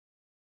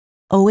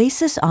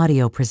Oasis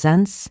Audio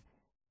presents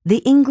The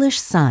English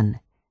Son,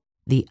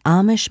 The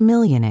Amish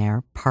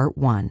Millionaire, Part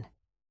 1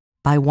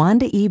 by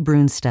Wanda E.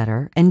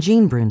 Brunstetter and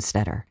Jean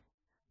Brunstetter.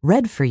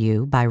 Read for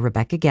you by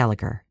Rebecca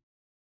Gallagher.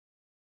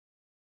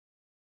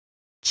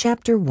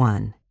 Chapter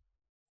 1.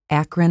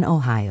 Akron,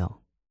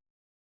 Ohio.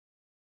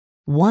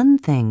 One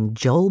thing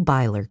Joel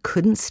Byler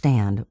couldn't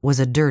stand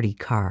was a dirty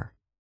car.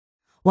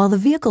 While the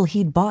vehicle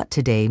he'd bought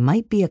today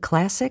might be a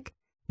classic,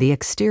 the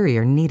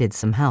exterior needed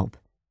some help.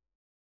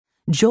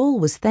 Joel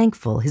was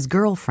thankful his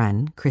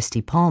girlfriend,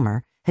 Christy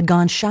Palmer, had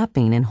gone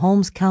shopping in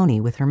Holmes County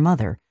with her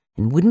mother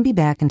and wouldn't be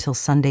back until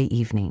Sunday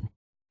evening.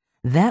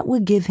 That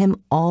would give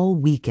him all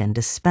weekend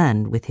to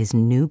spend with his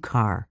new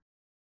car.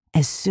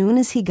 As soon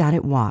as he got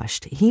it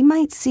washed, he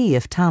might see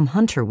if Tom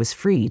Hunter was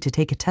free to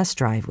take a test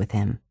drive with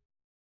him.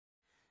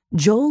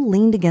 Joel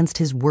leaned against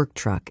his work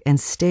truck and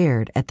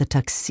stared at the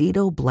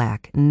tuxedo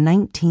black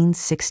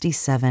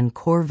 1967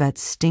 Corvette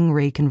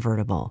Stingray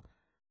convertible.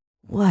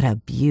 What a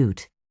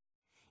beaut!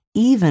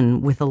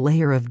 Even with a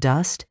layer of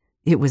dust,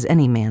 it was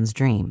any man's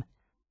dream.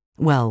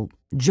 Well,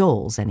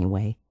 Joel's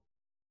anyway.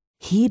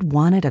 He'd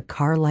wanted a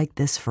car like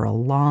this for a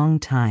long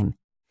time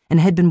and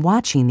had been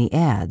watching the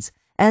ads,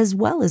 as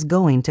well as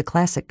going to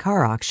classic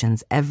car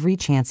auctions every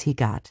chance he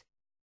got.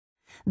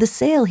 The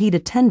sale he'd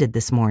attended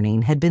this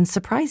morning had been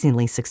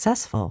surprisingly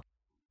successful.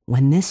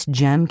 When this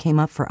gem came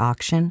up for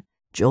auction,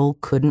 Joel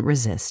couldn't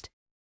resist.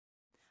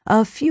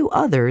 A few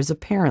others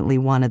apparently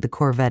wanted the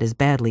Corvette as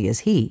badly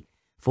as he,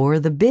 for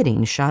the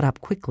bidding shot up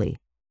quickly.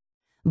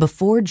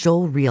 Before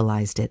Joel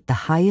realized it,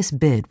 the highest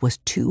bid was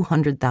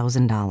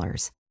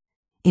 $200,000.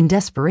 In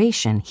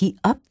desperation, he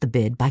upped the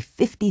bid by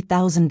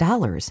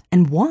 $50,000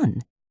 and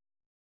won.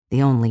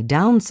 The only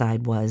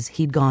downside was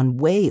he'd gone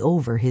way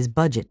over his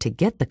budget to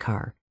get the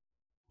car,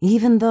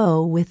 even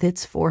though with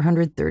its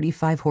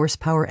 435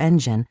 horsepower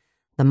engine,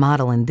 the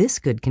model in this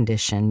good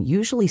condition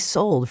usually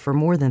sold for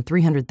more than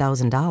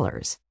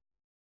 $300,000.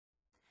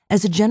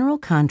 As a general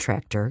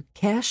contractor,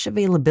 cash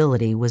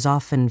availability was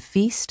often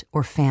feast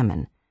or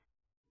famine.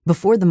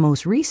 Before the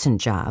most recent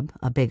job,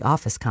 a big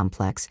office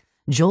complex,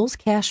 Joel's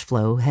cash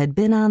flow had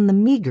been on the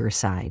meager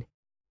side.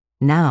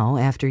 Now,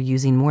 after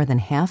using more than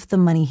half the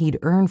money he'd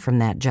earned from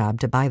that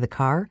job to buy the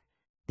car,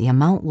 the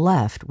amount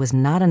left was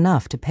not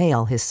enough to pay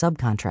all his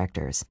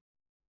subcontractors.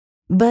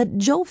 But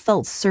Joel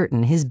felt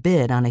certain his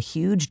bid on a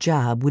huge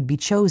job would be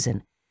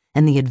chosen,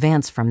 and the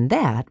advance from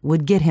that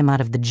would get him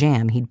out of the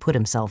jam he'd put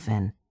himself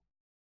in.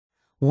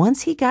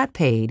 Once he got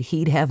paid,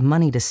 he'd have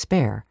money to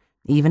spare,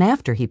 even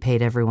after he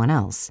paid everyone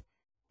else,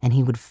 and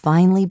he would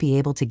finally be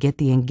able to get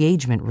the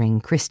engagement ring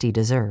Christy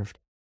deserved.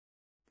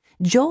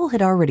 Joel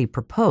had already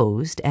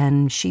proposed,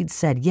 and she'd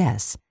said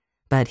yes,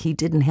 but he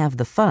didn't have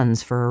the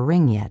funds for a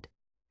ring yet,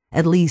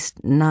 at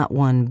least not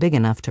one big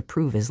enough to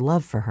prove his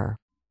love for her.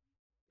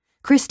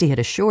 Christy had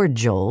assured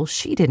Joel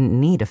she didn't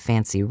need a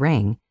fancy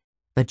ring,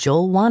 but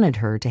Joel wanted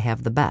her to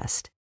have the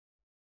best.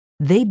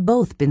 They'd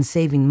both been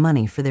saving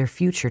money for their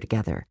future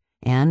together,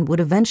 and would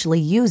eventually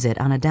use it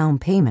on a down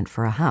payment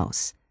for a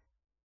house.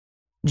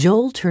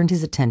 Joel turned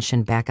his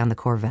attention back on the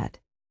Corvette.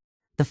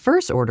 The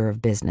first order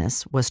of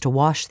business was to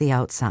wash the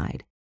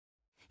outside.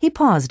 He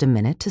paused a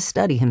minute to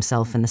study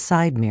himself in the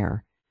side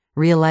mirror,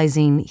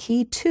 realizing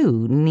he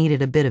too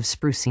needed a bit of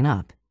sprucing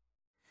up.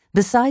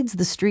 Besides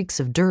the streaks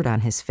of dirt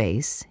on his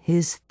face,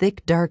 his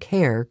thick dark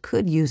hair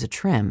could use a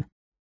trim.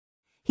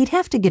 He'd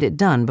have to get it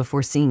done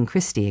before seeing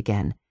Christy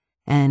again,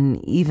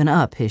 and even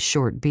up his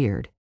short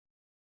beard.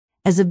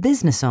 As a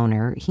business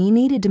owner, he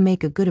needed to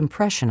make a good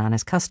impression on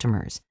his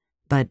customers,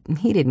 but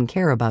he didn't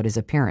care about his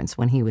appearance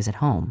when he was at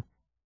home.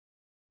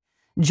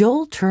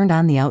 Joel turned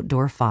on the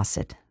outdoor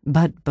faucet,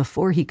 but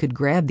before he could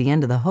grab the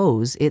end of the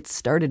hose, it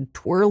started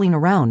twirling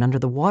around under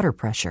the water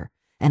pressure,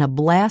 and a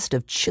blast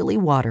of chilly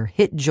water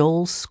hit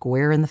Joel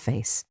square in the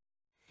face.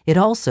 It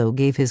also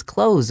gave his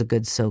clothes a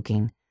good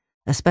soaking,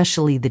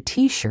 especially the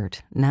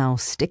t-shirt, now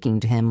sticking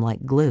to him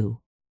like glue.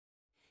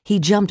 He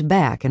jumped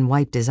back and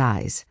wiped his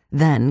eyes,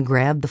 then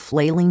grabbed the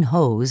flailing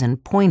hose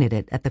and pointed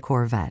it at the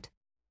Corvette.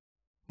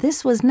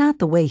 This was not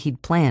the way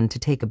he'd planned to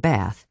take a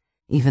bath,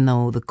 even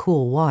though the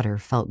cool water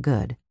felt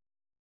good.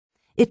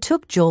 It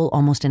took Joel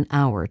almost an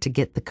hour to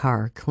get the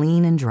car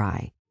clean and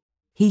dry.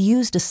 He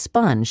used a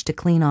sponge to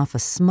clean off a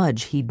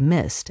smudge he'd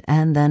missed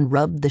and then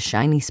rubbed the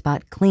shiny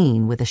spot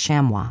clean with a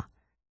chamois.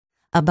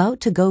 About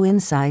to go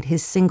inside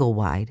his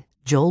single-wide,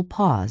 Joel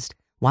paused,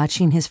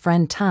 watching his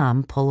friend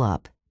Tom pull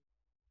up.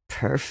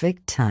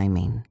 Perfect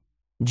timing,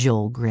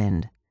 Joel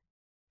grinned.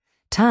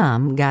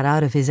 Tom got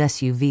out of his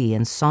SUV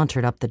and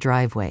sauntered up the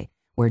driveway,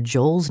 where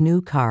Joel's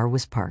new car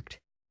was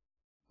parked.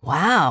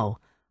 Wow,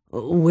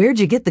 where'd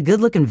you get the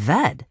good-looking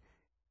vet?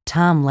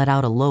 Tom let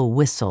out a low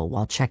whistle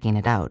while checking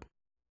it out.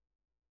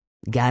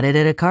 Got it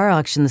at a car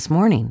auction this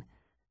morning.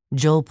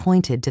 Joel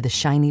pointed to the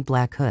shiny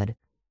black hood.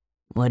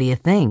 What do you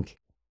think?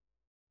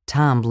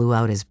 Tom blew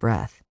out his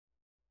breath.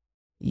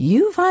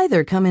 You've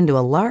either come into a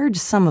large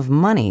sum of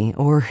money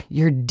or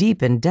you're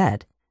deep in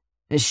debt.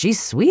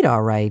 She's sweet,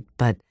 all right,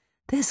 but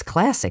this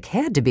classic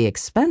had to be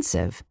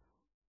expensive.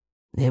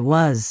 It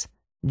was,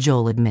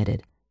 Joel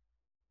admitted.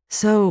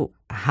 So,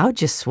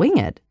 how'd you swing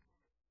it?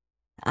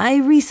 I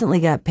recently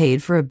got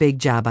paid for a big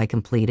job I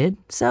completed,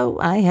 so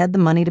I had the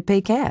money to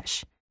pay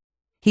cash.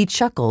 He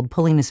chuckled,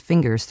 pulling his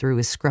fingers through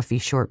his scruffy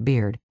short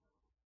beard.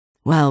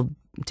 Well,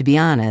 to be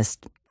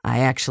honest, I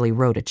actually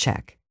wrote a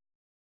check.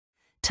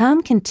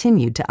 Tom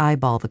continued to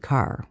eyeball the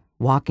car,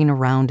 walking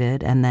around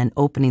it and then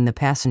opening the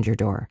passenger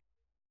door.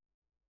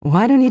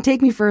 Why don't you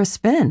take me for a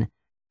spin?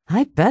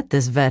 I bet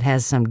this vet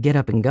has some get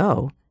up and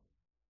go.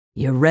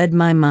 You read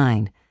my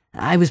mind.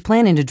 I was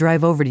planning to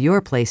drive over to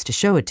your place to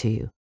show it to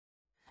you.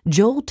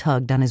 Joel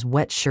tugged on his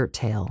wet shirt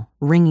tail,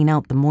 wringing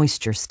out the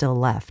moisture still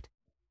left.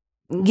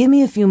 Give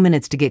me a few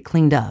minutes to get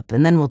cleaned up,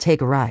 and then we'll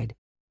take a ride.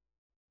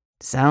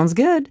 Sounds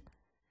good.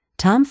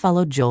 Tom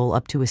followed Joel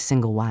up to his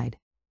single wide.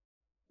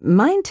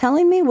 Mind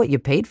telling me what you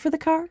paid for the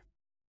car?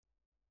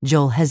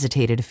 Joel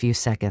hesitated a few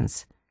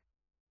seconds.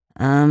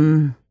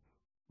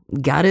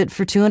 Got it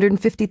for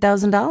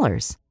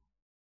 $250,000.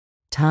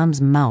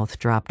 Tom's mouth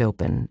dropped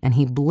open, and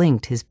he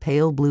blinked his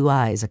pale blue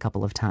eyes a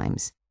couple of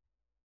times.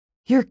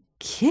 You're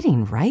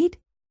kidding, right?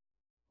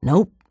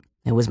 Nope,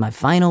 it was my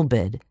final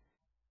bid.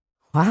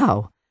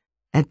 Wow,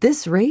 at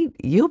this rate,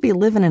 you'll be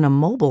living in a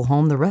mobile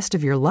home the rest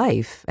of your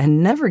life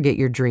and never get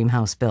your dream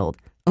house built,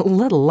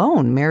 let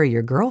alone marry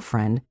your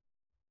girlfriend.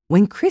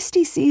 When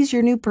Christy sees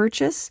your new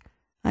purchase,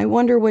 I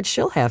wonder what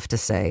she'll have to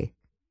say.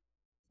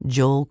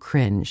 Joel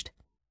cringed.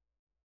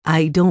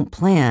 I don't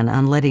plan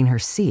on letting her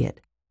see it,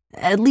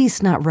 at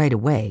least not right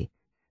away,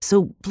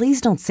 so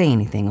please don't say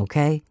anything,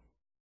 okay?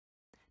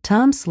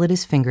 Tom slid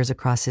his fingers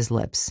across his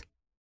lips.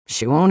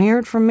 She won't hear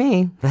it from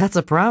me, that's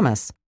a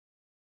promise.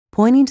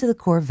 Pointing to the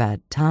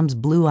Corvette, Tom's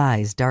blue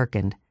eyes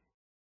darkened.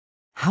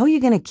 How are you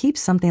going to keep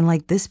something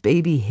like this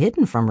baby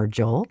hidden from her,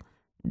 Joel?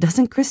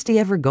 Doesn't Christy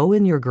ever go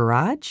in your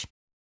garage?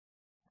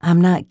 I'm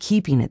not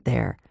keeping it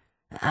there.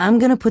 I'm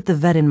going to put the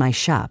vet in my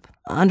shop,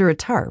 under a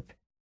tarp.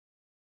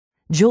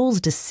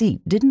 Joel's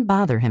deceit didn't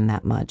bother him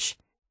that much.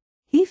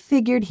 He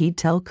figured he'd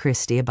tell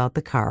Christy about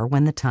the car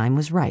when the time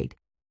was right.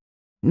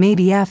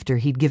 Maybe after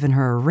he'd given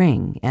her a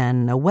ring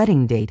and a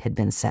wedding date had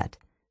been set.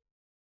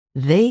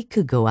 They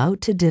could go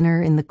out to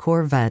dinner in the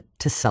Corvette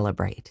to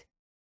celebrate.